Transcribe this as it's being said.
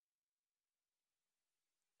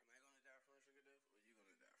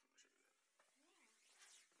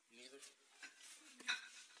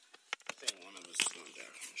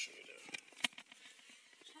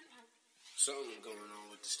something going on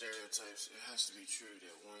with the stereotypes. It has to be true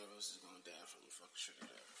that one of us is gonna die from a fucking sugar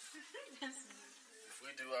daddy. If we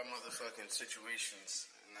do our motherfucking situations,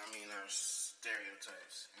 and I mean our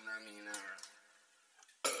stereotypes, and I mean our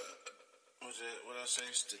what I say,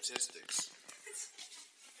 statistics,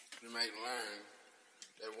 we might learn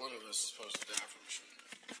that one of us is supposed to die from a sugar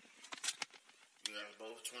daddy. We are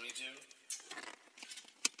both 22,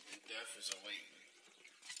 and death is awaiting.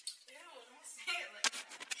 Ew, don't say it like that.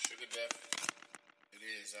 Sugar death, it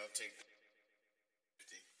is. I'll take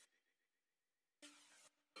 50.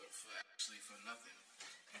 For nothing.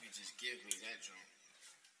 You can just give me that joint.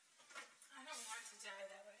 I don't want to die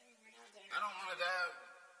that way. We're not dying. I don't want to die,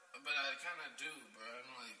 but I kind of do, bro.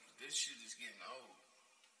 I'm like, this shit is getting old.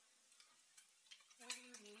 What do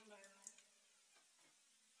you mean by that?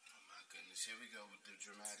 Oh my goodness, here we go with the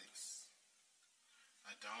dramatics.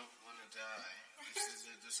 I don't want to die. This is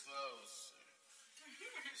a disclose.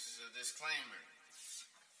 This is a disclaimer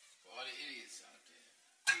for all the idiots out there.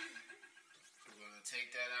 We're gonna take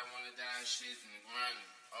that I want to die shit and run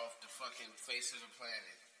off the fucking face of the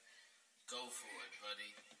planet. Go for it,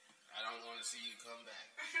 buddy. I don't want to see you come back.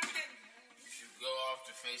 If you go off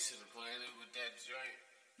the face of the planet with that joint,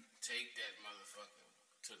 take that motherfucker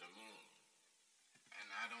to the moon. And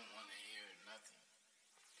I don't want to hear nothing.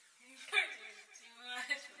 You're doing too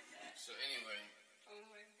much with that. So anyway. Oh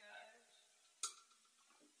my gosh.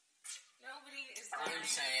 Nobody is dying.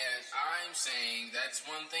 I'm saying that's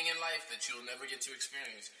one thing in life that you'll never get to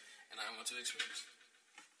experience. And I want to experience it.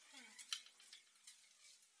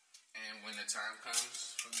 And when the time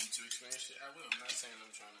comes for me to experience it, I will. I'm not saying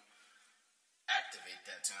I'm trying to activate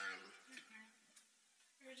that time. Mm-hmm.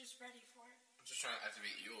 You're just ready for it. I'm just trying to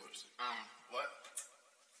activate yours. What?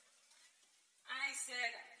 I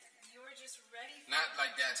said you're just ready for Not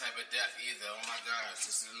like that type of death either. Oh my gosh,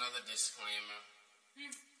 this is another disclaimer.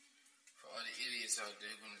 For all the idiots out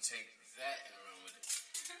there going to take that and run with it.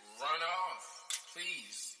 Run off.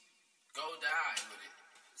 Please. Go die with it.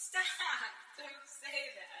 Stop. Don't say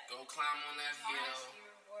that. Go climb on that hill. Watch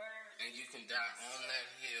your words. And you can die on that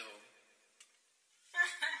hill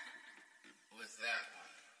with that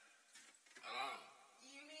one. Alone.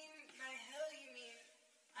 You mean by hill, you mean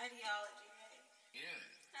ideology, right? Yeah.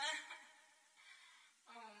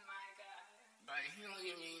 Oh my god. By hill,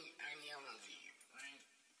 you mean ideology, right?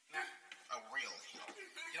 Not a real hill.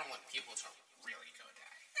 You don't want people to really go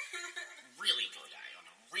die. Really go die on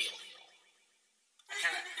a real hill.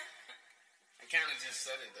 I kind of just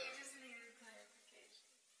said it though. You just needed clarification.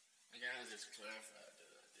 I kind of just clarified that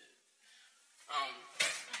I did. Oh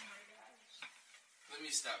my gosh. Let me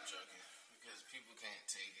stop joking because people can't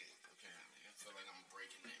take it. Apparently, I feel like I'm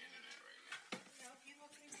breaking the internet right now. No, people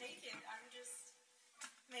can take it. I'm just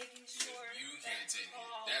making sure. You can't take it.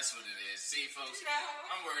 That's what it is. See, folks, no.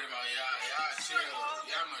 I'm worried about y'all. Y'all chill.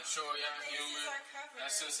 Y'all mature. Y'all humor.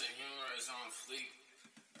 That sense of humor is on fleek.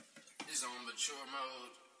 It's on mature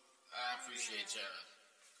mode. I appreciate y'all.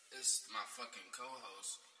 It's my fucking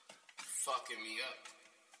co-host fucking me up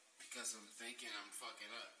because I'm thinking I'm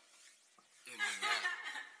fucking up. And I'm not.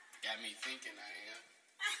 Got me thinking I am.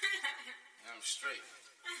 I'm straight.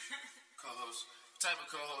 Co-host. Type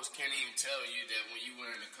of co-host can't even tell you that when you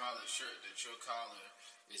wearing a collared shirt that your collar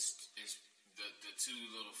is the two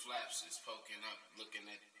little flaps is poking up, looking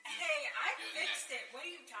at. Hey, I fixed it. What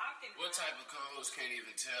are you talking about? What type of co-host can't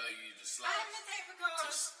even tell you to slide? I'm the type of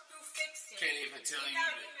co-host who fixed it. Can't even tell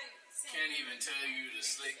you to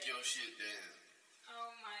slick your shit down.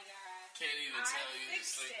 Oh my god. Can't even tell you to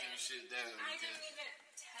slick your shit down. I didn't even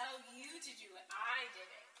tell you to do it. I did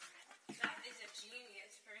it. That is a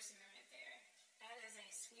genius person right there. That is a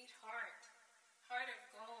sweetheart. Heart of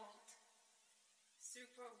gold.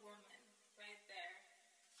 Superwoman right there.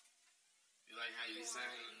 You like how you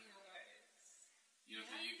sound? Yours. You don't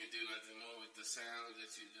think you can do nothing more with the sound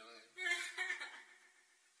that you're doing?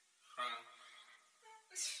 Huh?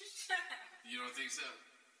 Shut up. You don't think so?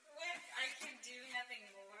 What? I can do nothing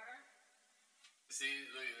more? See,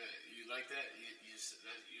 look at that. You like that? You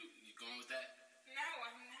going with that? No,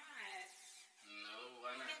 I'm not. No,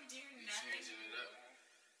 why not? I can do You're nothing changing it more. up.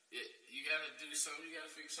 Yeah, you gotta do something. You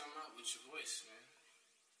gotta figure something out with your voice, man.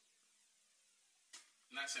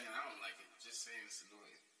 Not saying I don't like it. Just saying it's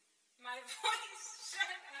annoying. My voice?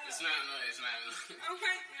 Shut up. It's not annoying. It's not annoying. Oh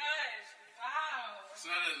my gosh. Wow. It's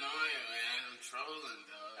not annoying, man. I'm trolling,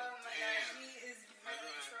 dog. Oh my gosh. He is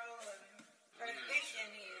really trolling. Or thinking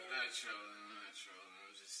he is. I'm not trolling.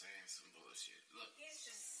 I'm just saying some bullshit. Look. He's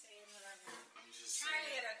just saying whatever. I'm just trying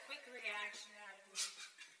to saying. get a quick reaction out of me.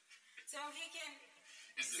 So he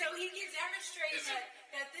can demonstrate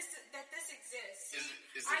that this exists. Is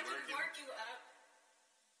it I working? can work you up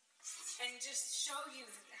and just show you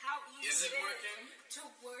how easy Is it working? To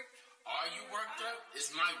work. Are you worked up? Is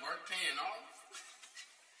my work paying off?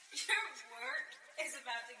 Your work is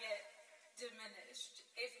about to get diminished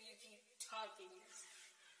if you keep talking this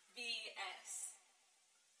BS.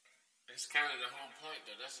 That's kind of the whole point,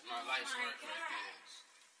 though. That's my life's work right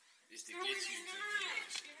there. Is to get you to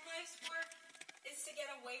diminish. Your life's work is to get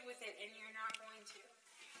away with it, and you're not going to.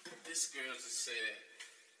 This girl just said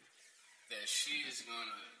that she is going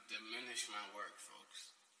to diminish my work,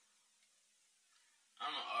 folks.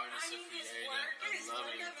 I'm an artist, a creator, a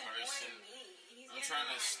loving person. I'm trying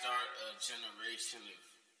to start a generation of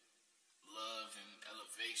love and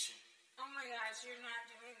elevation. Oh my gosh, you're not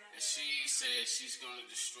doing that. And she says she's going to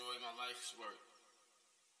destroy my life's work.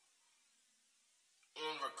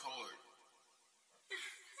 On record.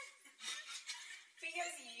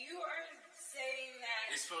 Because you are saying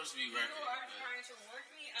that it's supposed to be record. You are trying to work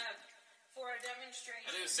me up for a demonstration.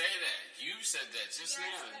 I didn't say that. You said that just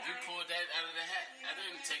now. You pulled that out of the hat. I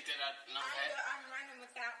didn't take that out no hat. I'm running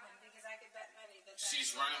with that one because I could bet money that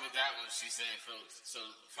she's running with that one. She's saying, folks. So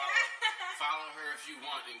follow her if you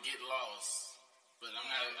want and get lost. But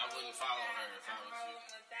I wouldn't follow her if I was you.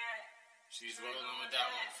 With that. She's rolling with that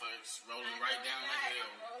one, folks. Rolling right down the hill.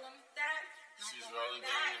 Rolling with that. She's rolling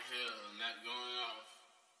down the hill, not going off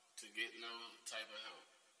to get no type of help.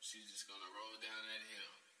 She's just gonna roll down that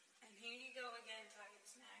hill. And here you go again talking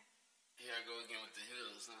smack. Here I go again with the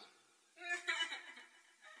hills, huh?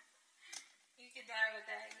 You could die with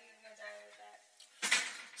that. You can go die with that.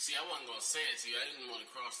 See, I wasn't gonna say it to you. I didn't want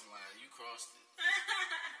to cross the line. You crossed it.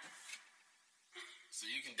 So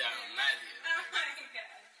you can die on that hill. Oh my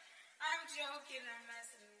God. I'm joking. I'm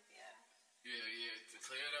messing with you. Yeah. To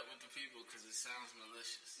clear it up with the people because it sounds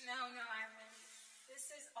malicious. No, I mean, this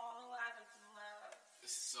is all out of love.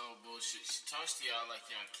 This is all bullshit. She talks to y'all like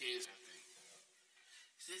y'all kids, I think.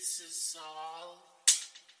 This is all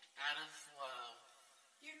out of love.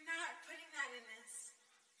 You're not putting that in this.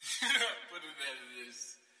 You're not putting that in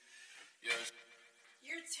this. Yo.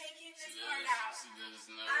 You're taking this part out. She does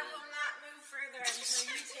not. I will not move further until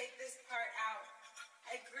you take this part out.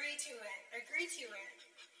 Agree to it.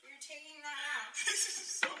 You're taking that out. This is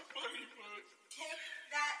so funny, folks. Take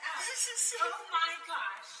that out. This is so Oh my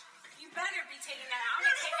gosh. You better be taking that out.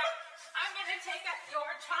 I'm gonna take up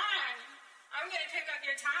your time. I'm gonna take up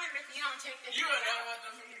your time if you don't take this. You are not about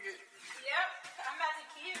to forget. Yep. I'm about to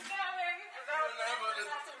keep going. I'm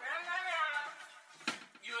about to run my mouth.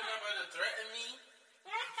 You are not about to threaten me.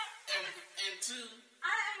 And two.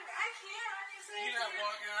 I can't honestly. You're not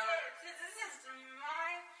walking out. Because this is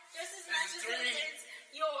mine just as much as it is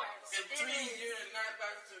yours. And three, you're not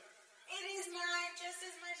about to. It is mine just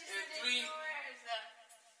as much as it is yours.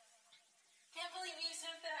 Can't believe you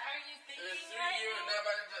said that. Are you thinking right? You're not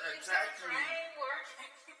about to attack me.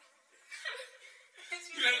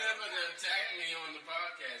 You're not about to attack me on the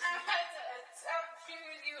podcast. I'm about to attack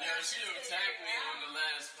you. Yeah, she attacked me on the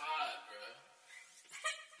last pod, bro.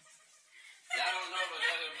 Y'all don't know about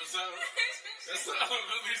that episode. That's the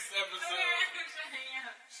unreleased episode.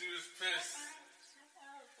 She was pissed.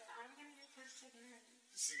 I'm gonna get pissed again.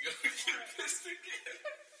 She gonna get pissed again.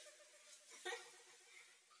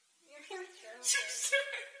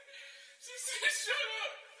 She said, shut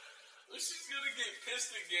up. Well, she's gonna get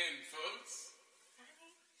pissed again, folks.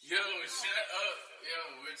 Yo, shut up.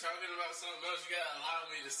 Yo, we're talking about something else. You gotta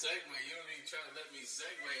allow me to segue. You don't even try to let me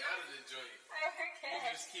segue out of the joint. Okay.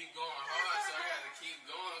 You just keep going hard, so I gotta keep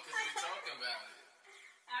going because we're talking about it.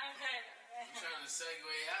 Okay. I'm trying to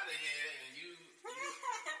segue out of here, and you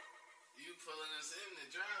pulling us in the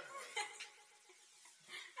driveway.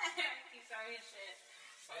 You sorry as shit.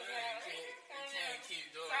 Yeah, you can't keep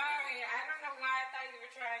doing it. Sorry, I don't know why I thought you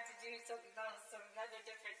were trying to do some other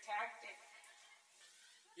different tactic.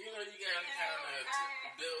 You know, you gotta kind of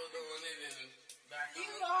build on it and back on it.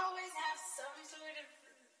 You always have some sort of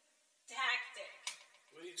tactic.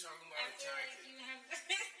 What are you talking about? I feel like you have.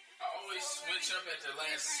 I always switch up at the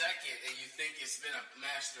last second, and you think it's been a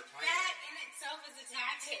master plan. That in itself is a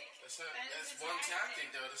tactic. That's one tactic,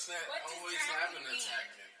 though. That's not always having a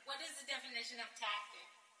tactic. What is the definition of tactic?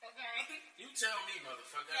 Okay. You tell me,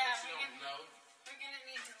 motherfucker. Yeah, you don't know. We're gonna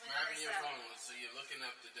need to look Grabbing this your up. phone, so you're looking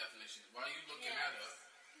up the definition. While you looking that up,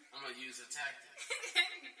 I'm gonna use a tactic.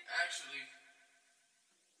 Actually,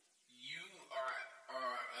 you are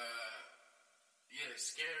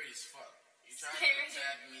scary as fuck. You tried to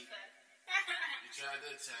attack me. You tried to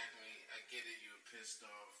attack me. I get it. You were pissed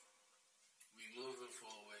off. We moving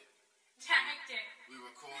forward. Tactic. We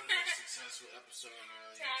recorded a successful episode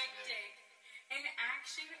earlier today. An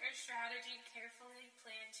action or strategy carefully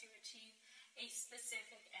planned to achieve a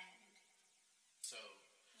specific end. So,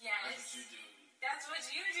 Yes. That's what you do. That's what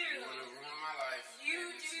you do. You want to ruin my life. You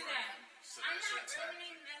do that. So I'm that's not your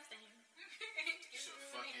ruining tactic. nothing. It's your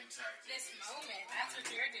fucking tactic. This moment. That's what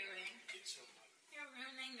you're doing. Get your money. You're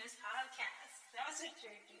ruining this podcast. That's what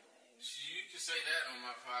you're doing. You can say that on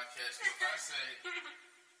my podcast, but if I say,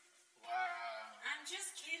 wow. I'm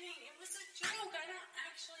just kidding. It was a joke. I don't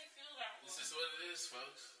actually feel that way. This is what it is,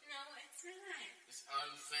 folks. No, it's not. It's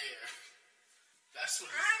unfair. That's what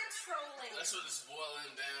I'm trolling. That's what it's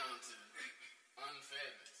boiling down to.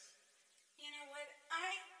 Unfairness. You know what?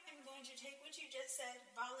 I am going to take what you just said,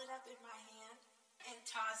 ball it up in my hand, and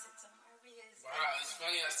toss it somewhere because. Wow, it's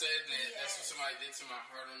funny I said that. Yes. That's what somebody did to my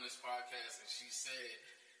heart on this podcast, and she said,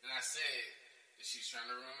 and I said that she's trying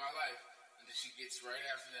to ruin my life, and then she gets right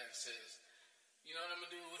after that and says, "You know what I'm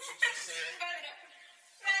gonna do with what you just said?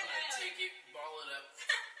 I'm gonna take it, ball it up,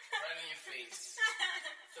 right in your face,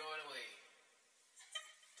 throw it away."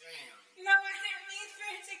 Damn. No, I didn't mean for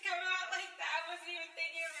it to come out like that. I wasn't even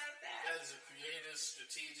thinking about that. That is a creative,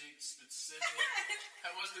 strategic, specific.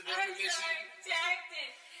 That was the I'm definition. sorry,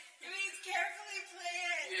 tactic. It means carefully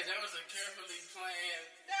planned. Yeah, that was a carefully planned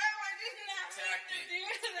No, I did not tactic mean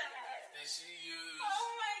to do that. that she used Oh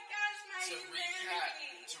my gosh, my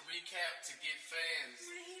to recap, to get fans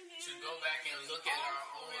to go back and look at our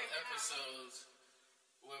old episodes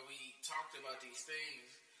where we talked about these things.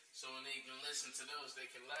 So when they can listen to those, they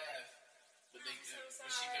can laugh. But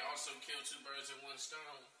but she can also kill two birds with one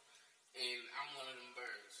stone. And I'm one of them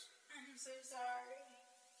birds. I'm so sorry.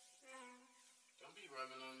 No. Don't be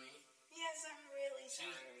rubbing on me. Yes, I'm really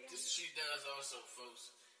sorry. This she does also,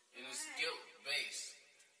 folks. And it's guilt-based.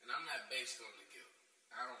 And I'm not based on the guilt.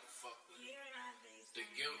 I don't fuck with it. You're not based The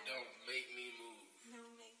on guilt that. don't make me move.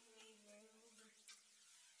 Don't make me move.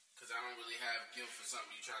 Because I don't really have guilt for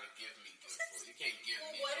something you try to give me guilt for. You can't give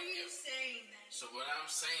me What no are you guilt. saying then? So what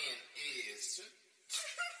I'm saying is,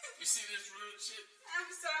 you see this rude shit?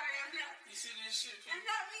 I'm sorry, I'm not. You see this shit? I'm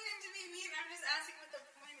not meaning to be mean. I'm just asking what the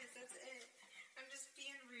point is. That's it. I'm just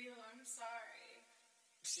being real. I'm sorry.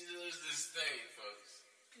 See, there's this thing, folks.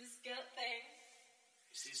 This guilt thing.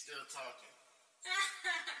 She's still talking.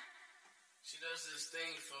 She does this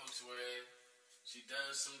thing, folks, where she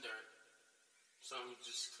does some dirt. Something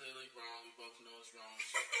just clearly wrong. We both know it's wrong.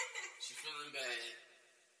 She feeling bad.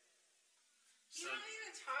 You don't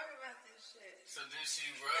even talk about this shit. So then she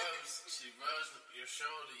rubs your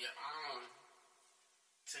shoulder, your arm,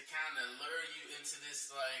 to kind of lure you into this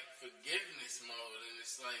like forgiveness mode, and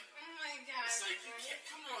it's like, oh my god, it's like you can't.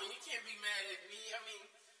 Come on, you can't be mad at me. I mean,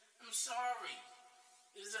 I'm sorry.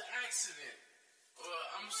 It was an accident, or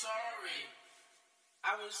I'm sorry.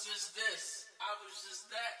 I was just this. I was just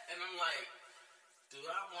that, and I'm like, do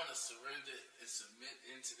I want to surrender and submit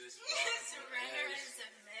into this surrender and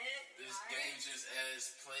submit? This dangerous ass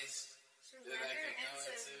place that I can go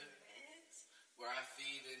into, where I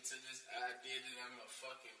feed into this idea that I'm a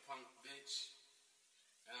fucking punk bitch,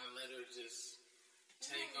 and I let her just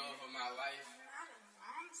take over my life? I'm not a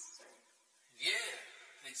monster.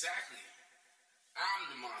 Yeah, exactly. I'm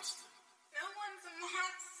the monster. No one's a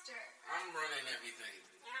monster. I'm running everything.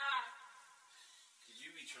 Yeah. Cause you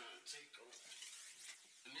be trying to take over.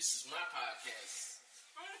 And this is my podcast.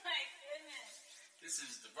 Oh my goodness. This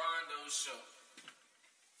is the Rondo Show.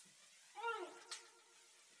 Oh.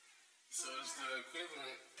 So it's the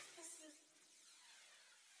equivalent.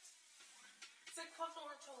 It's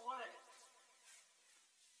equivalent to what?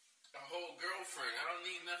 A whole girlfriend. I don't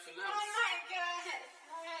need nothing else. Oh my god.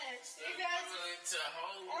 What? It's the equivalent to a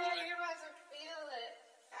whole Oh, woman. you're about to feel it.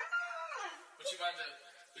 Ah. But you about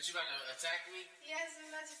to attack me? Yes, I'm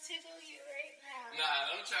about to tickle you right now.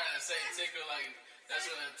 Nah, don't try to say tickle like that's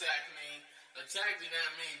what attack mean. Attack do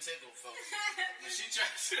not mean tickle, folks. When she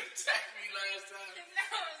tried to attack me last time,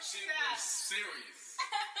 she was serious.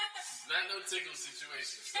 Not no tickle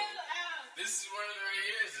situation. So this is one right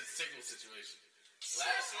here is a tickle situation.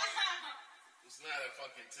 Last one, it's not a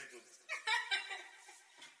fucking tickle.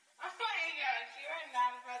 Oh my gosh, you are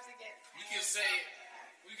not about to get. We can say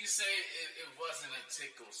it wasn't a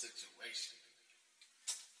tickle situation.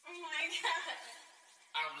 Oh my god.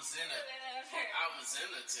 I was in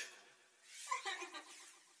a tickle.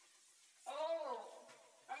 Oh,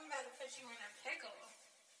 I'm about to put you in a pickle.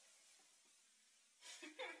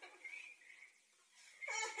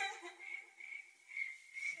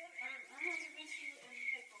 I'm going to put you in a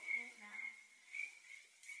pickle right now.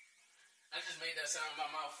 I just made that sound in my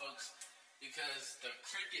mouth, folks, because the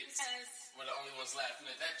crickets were the only ones laughing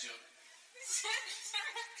at that joke.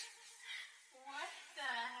 What the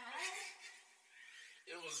heck?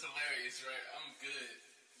 It was hilarious, right? I'm good.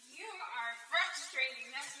 You are frustrating.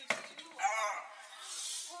 That's what you are.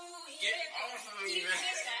 Ooh, he Get hit off of me, he man.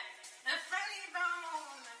 hit that. The funny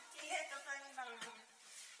bone. He hit the funny bone.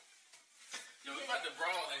 Yo, we about to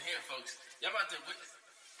brawl in here, folks. Y'all about to witness.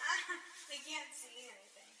 They can't see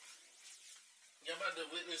anything. Y'all about to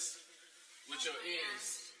witness with your ears.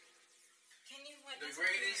 Can you witness The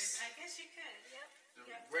greatest. I guess you could. Yep.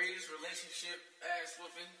 The greatest relationship ass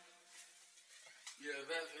whooping you have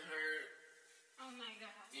ever heard Oh my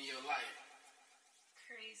god. in your life.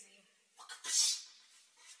 Crazy.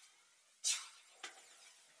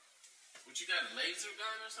 What, you got a laser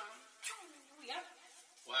gun or something? Yep.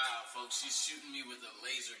 Wow, folks, she's shooting me with a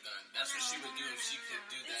laser gun. That's what she would do if she could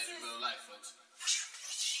do that in real life, folks.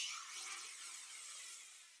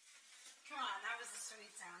 Come on, that was a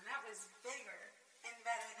sweet sound. That was bigger and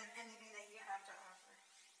better than anything that you have to offer.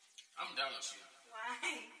 I'm done with you. Why?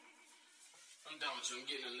 I'm done with you. I'm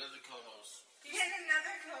getting another co-host. You're getting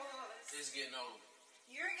another co-host. It's getting old.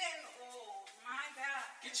 You're getting old. My God.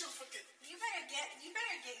 Get your fucking... You better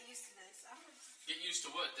get used to this. Get used to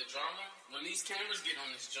what? The drama? When these cameras get on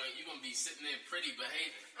this joint, you're going to be sitting there pretty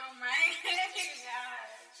behaving. Oh my God.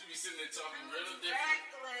 Should be sitting there talking I'm real different.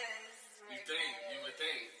 reckless. You would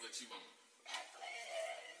think, but you won't.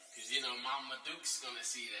 Reckless. Because, you know, Mama Duke's going to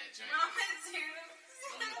see that joint. Mama Duke.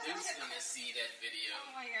 Mama Duke's going to see that video.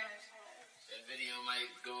 Oh my gosh. That video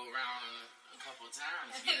might go around a couple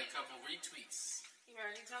times, get a couple retweets. You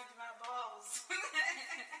already talked about balls. We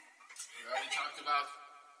already talked about,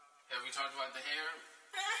 have we talked about the hair?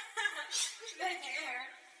 The hair.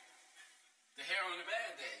 The hair on the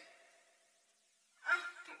bad day.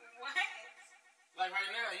 What? Like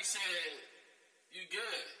right now, you said you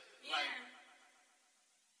good. Yeah. Like,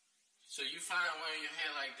 so you fine wearing your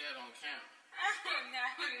hair like that on camera. Oh, no.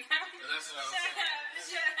 That's what I was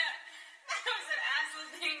saying. Shut up. That was an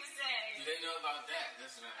asshole thing to say. Do they know about that?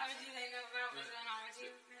 That's what I'm saying. Do they know about what's going on with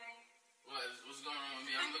you? What's going on with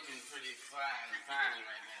me? I'm looking pretty fine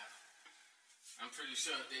right now. I'm pretty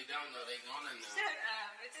sure if they don't know, they're gonna know. Shut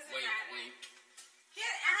up. It doesn't Wink, matter. wink.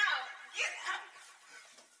 Get out. Get out.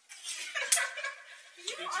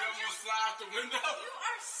 Did you almost fly out the window? You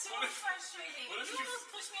are so frustrating. What if you almost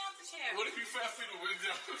pushed me out the chair. What if you fell through the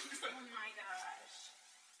window? Oh my gosh.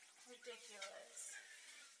 Ridiculous.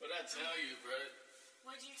 What'd I tell you, bro?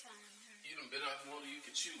 What'd you tell me? You done bit off more than you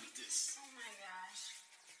could chew with this. Oh my gosh.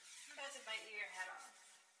 I'm about to bite your head off.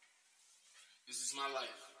 This is my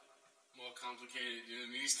life. More complicated than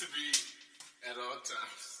it needs to be at all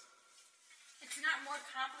times. It's not more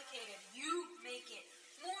complicated. You make it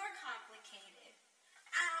more complicated.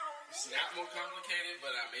 Ow. It's not more complicated,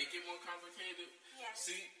 but I make it more complicated. Yes.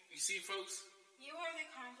 You see, folks? You are the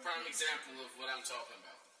complication. Prime example of what I'm talking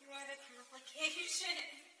about. You are the complication.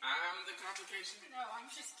 I'm the complication? No,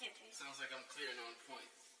 I'm just kidding. Sounds like I'm clear and on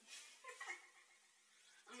point.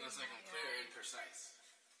 Sounds like I'm clear and precise.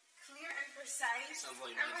 Clear and precise? Sounds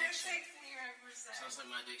like I'm my going to diction. say clear and precise. Sounds like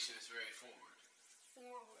my diction is very forward.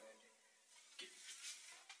 Forward.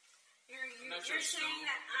 I'm not You're sure saying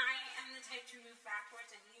that I am the type to move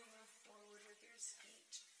backwards and you move forward with your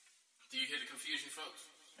speech. Do you hear the confusion, folks?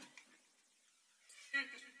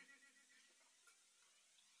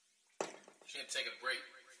 She had to take a break.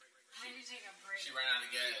 I need to take a break. She ran out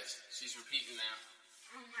of gas. She's repeating now.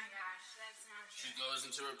 Oh my gosh, that's not She true. goes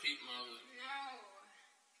into repeat mode. No,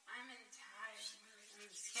 I'm in tired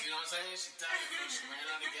mood. You know what I'm saying? She's tired. She ran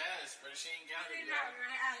out of gas, but she ain't got it You're yet. not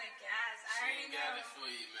running out of gas. I She already ain't know. got it for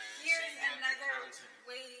you, man. She Here's ain't got the another content.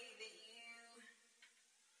 way that you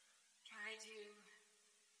try to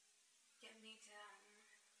get me to.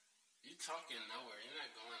 You talking nowhere. You're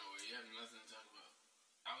not going nowhere. You have nothing to talk about.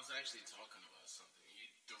 I was actually talking about something. You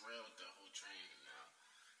derailed the whole train, and now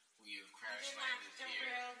we have crash landed here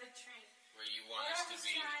Derail the train. where you want What us I to was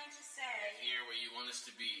be. trying to say. We're here where you want us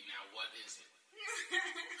to be. Now, what is it?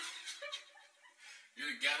 You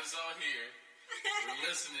got us all here. We're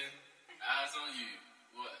listening. Eyes on you.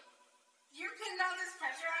 What? You putting all this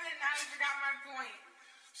pressure on it, now you forgot my point.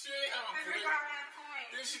 She ain't have a I point. forgot my point.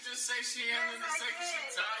 Didn't she just say she had in a Yes, I second? She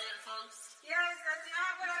did. tired, folks? Yes, that's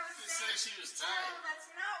not what I was She saying. said she was No, tired. that's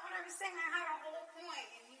not what I was saying. I had a whole point,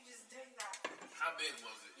 and you just did that. How big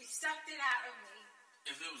was it? You sucked it out of me.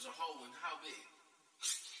 If it was a whole one, how big?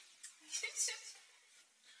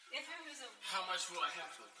 If it was How much will I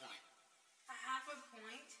have for a point? a half a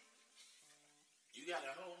point, You got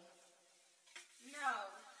a whole? no.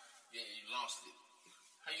 Yeah, you lost it.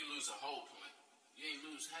 How you lose a whole point? You ain't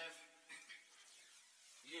lose half?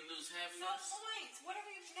 You didn't lose half No first? points.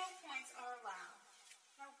 Whatever no points are allowed.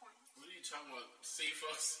 No points. What are you talking about? See,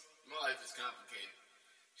 folks, my life is complicated.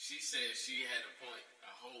 She said she had a point,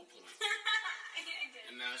 a whole point. I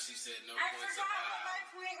did. And now she said no I points forgot what my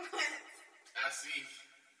allowed. point was. I see.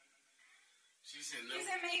 She said no. Because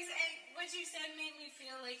it makes what you said made me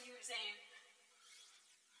feel like you were saying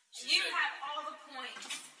you have all the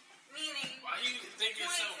points. Meaning, why you think you're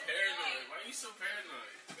so paranoid? Why are you so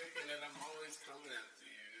paranoid? Thinking that I'm always coming after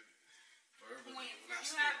you. Verbally.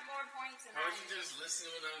 You have more points than I do. Why don't you just listen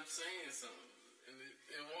when I'm saying something? And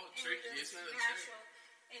it won't trick you. It's not a trick.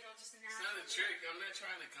 It'll just It's not a trick. I'm not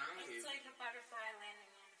trying to con you. It's like a butterfly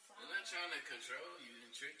landing on a flower. I'm not trying to control you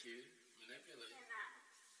and trick you, manipulate. You're not.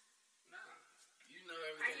 Nah. You know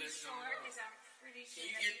everything that's going on. Are you sure? Because I'm pretty sure.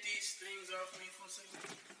 Can you get these things off me for a second?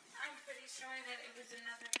 I'm pretty sure that it was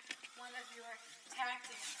another one of your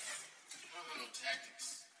tactics. I don't know no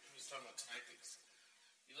tactics. We was talking about tactics.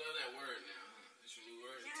 You love that word now, huh? It's your new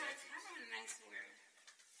word, yeah, tactics. Yeah, it's kind of a nice word.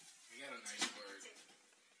 You got a nice word.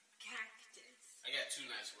 Cactus. I got two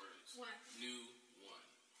nice words. What? New one.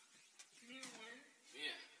 New one?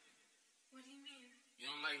 Yeah. What do you mean? You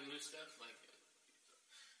don't like new stuff? Like,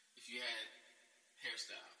 if you had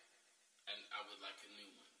hairstyle, and I would like a new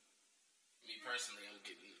one. Me personally, I'm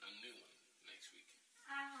getting a new one next week.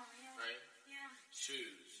 Oh, yeah. Right? Yeah.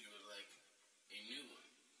 Shoes, you would like a new one.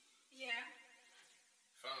 Yeah.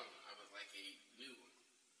 Phone, I would like a new one.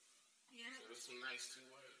 Yeah. So those some nice two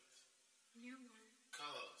words. New one.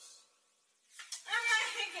 Colors. Oh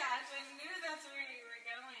my gosh, I knew that's where you were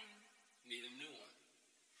going. Need a new one.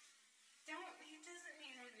 He doesn't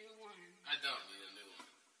need a new one. I don't need a new one.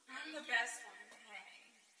 I'm the best one,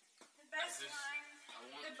 hey. The best one,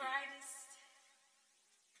 the brightest.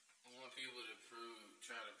 I want people to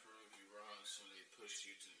try to prove you wrong so they push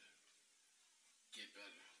you to get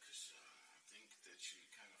better. Because I think that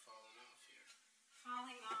you're kind of falling off here.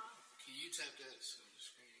 Falling off? Can you tap that so the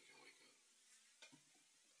screen can wake up?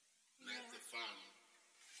 Not the phone.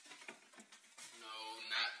 No,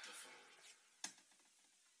 not the phone.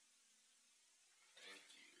 Thank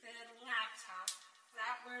you. The laptop.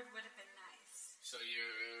 That word would have been nice. So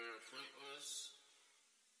your point was?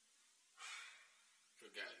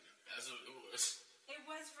 Forgotten. That's what it was. It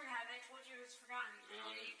was forgotten. I told you it was forgotten.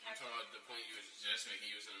 I'm talking about the point you was just making.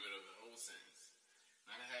 You was in the middle of the whole sentence.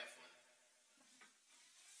 Not a half one.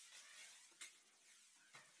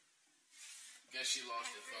 Guess she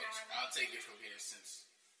lost it, folks. I'll take it from here since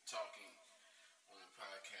talking on a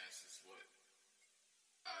podcast is what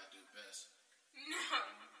I do best. No.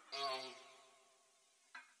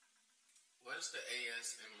 What is the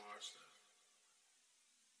ASMR stuff?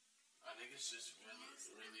 I think it's just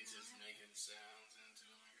really just making sounds into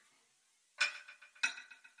a microphone.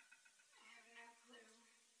 I have no clue.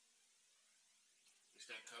 Is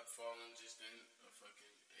that cup falling just in a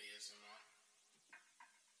fucking ASMR?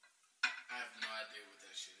 I have no idea what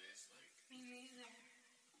that shit is. Like. Me neither.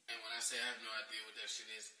 And when I say I have no idea what that shit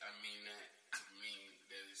is, I mean that to mean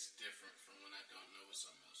that it's different from when I don't know what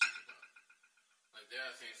something else is about. Like, there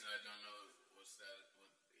are things that I don't know